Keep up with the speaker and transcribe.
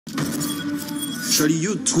Shorty,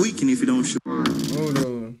 you tweaking if you don't shoot. Hold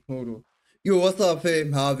on. Yo, what's up,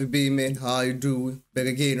 fam? How have you been, man? How you doing? Back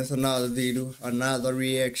again with another video, another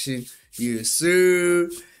reaction. Yes, sir.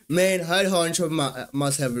 Man, Hunchoo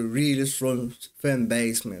must have a really strong fan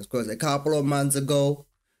base, man. Because a couple of months ago,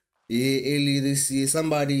 early this year,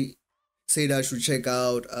 somebody said I should check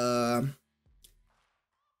out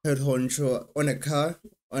Hunchoo on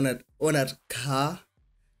a car.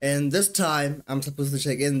 And this time, I'm supposed to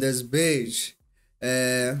check in this bitch.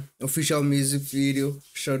 Official music video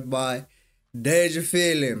shot by Deja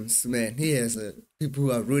Films, man. He has people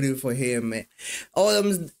who are rooting for him, man. All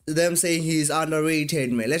them saying he's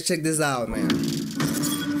underrated, man. Let's check this out, man.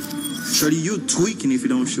 Shorty, you tweaking if you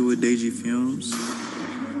don't shoot with Deja Films.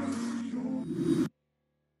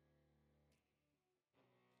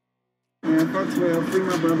 Man, fuck 12, free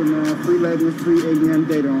my brother, man. Free legend, free ABM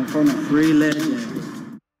data on phone. Free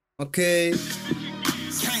legend. Okay.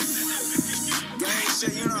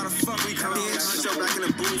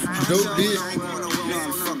 Dope beat.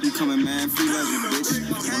 Fuck you coming, man. Free legend, bitch.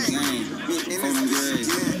 Phone grade.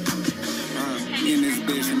 In this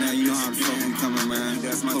bitch, and now you know how the fuck I'm coming, man.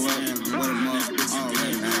 That's my plan. What a month. All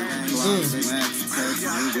that, man.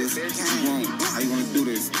 How you gonna do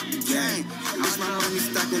this? Gang. I'm smiling when you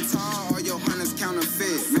stacking tall. All your hunters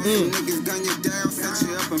counterfeit. Man, niggas gun you down, set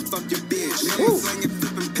you up and fuck your bitch. Niggas sling it,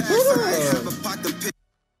 flipping packs. I ain't have a pot to pick.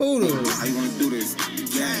 How you gonna do this?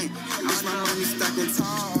 Gang. I'm smiling when you stacking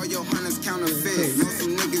tall. All your hunters counterfeit. Know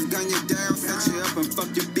some niggas gun you down, set you up and fuck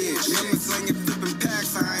your bitch. Niggas sling it, flipping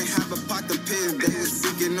packs. I ain't have a pot to piss. They was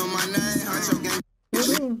speaking on my name. Hunchoo gang.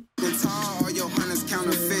 Tall, all your hunters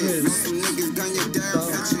counterfeit. Know some niggas gun you down,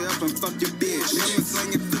 set you up and fuck your bitch. Niggas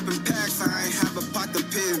slinging flipping packs, I ain't have a pot to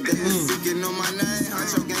piss. They was speaking on my name,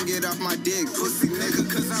 Hunchoo gang get off my dick. Pussy nigga,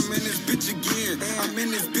 cause I'm in this bitch again. I'm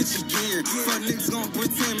in this bitch again. Fuck niggas gon'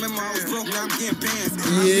 pretend, remember I was broke, now I'm getting pants.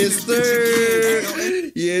 Yes,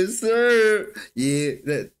 sir. Yes, sir. Yeah,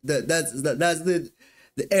 that's the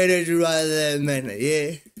energy right there, man.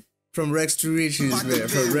 Yeah. From Rex to Riches, man.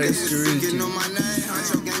 From Rex to Riches. On my name,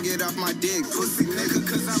 Hunchoo gang get off my dick. Pussy nigga,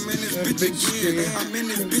 cause I'm in this bitch again. I'm in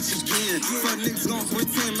this bitch again. Fuck niggas gon'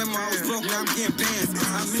 pretend, remember I was broke, now I'm getting pants.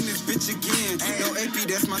 I'm in this bitch again. Yo, AP,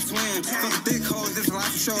 that's my twin. Fuck thick hoes, this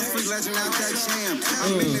life show, free legend out that jam.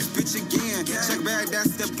 I'm in this bitch again. Check back,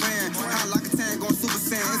 that's the plan. Hot like a tank on Super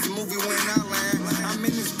Saiyan. It's a movie when I land. I'm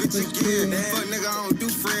in this bitch again. Fuck nigga, I don't do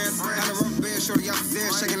friends. Had a rough bed, shorty up there,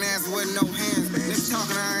 shaking ass with no hands. Niggas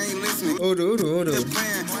talking, I ain't listening. Hold on.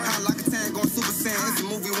 Hot like a tank on Super Saiyan. It's a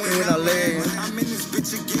movie when I land. I'm in this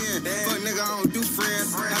bitch again. Fuck nigga, I don't do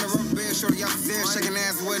friends. Had a rough bed, shorty up there, shaking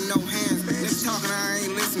ass with no hands. Niggas talking, I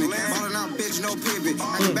ain't listening. Ballin' out, bitch, no pivot.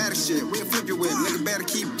 I can batter shit, we'll flip your whip. Nigga better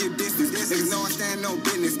keep your distance. Niggas know I stand no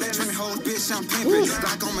business. 20 hoes, bitch, I'm pimpin'.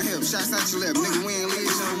 Stock on my hip, shots out your lip. Nigga, we ain't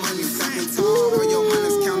leave no money. Stacking tall, all your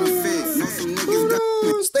hunters counterfeit. Know some niggas got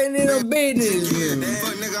standing on business.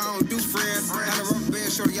 Fuck nigga, I don't do friends. Had a rough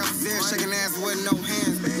bed, shorty out there, shaking ass with no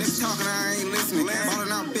hands. Niggas talking, I ain't listening.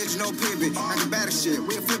 Ballin' out, bitch, no pivot. I can batter shit,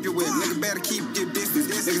 we'll flip your whip. Nigga better keep your distance.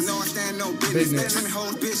 Niggas know I stand no business. 20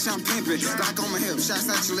 hoes, bitch, I'm pimpin'. Stock on my hip, shots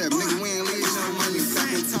out your lip. Nigga, we ain't leave no money.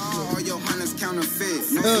 Stacking tall, all your hunters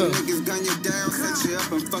counterfeit. Know some niggas gun you down, set you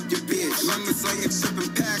up and fuck your bitch. Remember slinging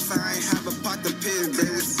shipping packs, I ain't have a pot to piss. They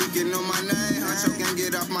was speaking on my name, Hunchoo gang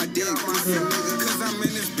get off my dick. Pussy nigga, cause I'm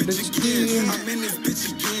in this bitch again. I'm in this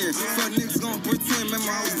bitch again. Fuck niggas gon' pretend,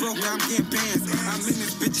 remember I was broke, now I'm getting pants. I'm in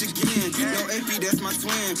this bitch again. Yo, AP, that's my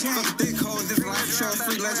twin. Fuck thick hoes, this life show,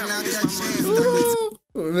 free legend out that chance.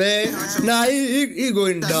 Man, nah, he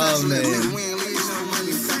going down, man. We ain't leave no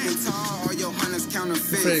money, stacking tall, all your hunters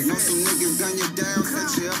counterfeit. Know some niggas gun you down,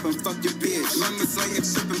 set you up and fuck your bitch. Remember slinging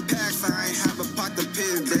shipping packs, I ain't have a pot to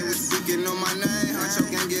piss. They was speaking on my name,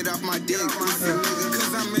 Hunchoo gang get off my dick. Pussy nigga,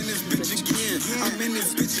 cause I'm in this bitch again. I'm in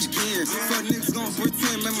this bitch again. Fuck niggas gon'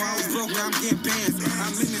 pretend, remember I was broke, now I'm getting pants.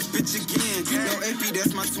 I'm in this bitch again. Yo, AP,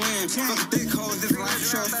 that's my twin. Fuck thick hoes, this life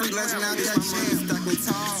show, free legend out that chance. Stacking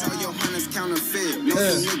tall, all your hunters counterfeit. Know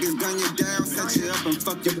some niggas gun you down, set you up and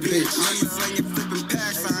fuck your bitch. Remember slinging flipping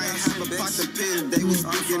packs, I ain't have a pot to piss. They was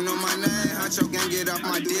speaking on my name, Hunchoo gang get off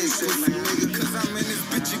my dick. Pussy nigga, cause I'm in this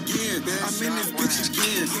bitch again. I'm in this bitch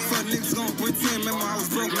again. Fuck niggas gon' pretend, remember I was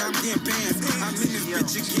broke, now I'm getting pants. I'm in this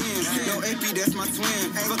bitch again. Yo, AP, that's my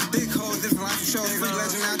twin. Fuck thick hoes, this life show, free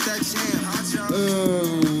legend out that jam.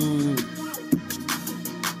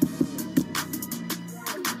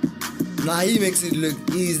 Nah, he makes it look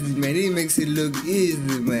easy, man. He makes it look easy,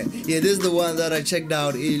 man. Yeah, this is the one that I checked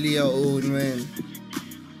out earlier on, man.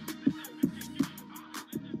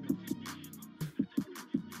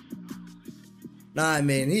 Nah,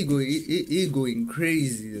 man, he going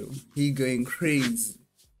crazy though. He going crazy.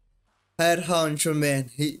 Head Hunchoo,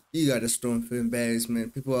 man, he got a strong fan base,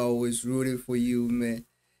 man. People are always rooting for you, man.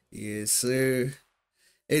 Yes, sir.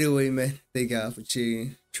 Anyway, man, thank y'all for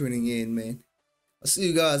tuning in, man. I'll see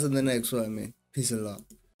you guys in the next one, man. Peace and love.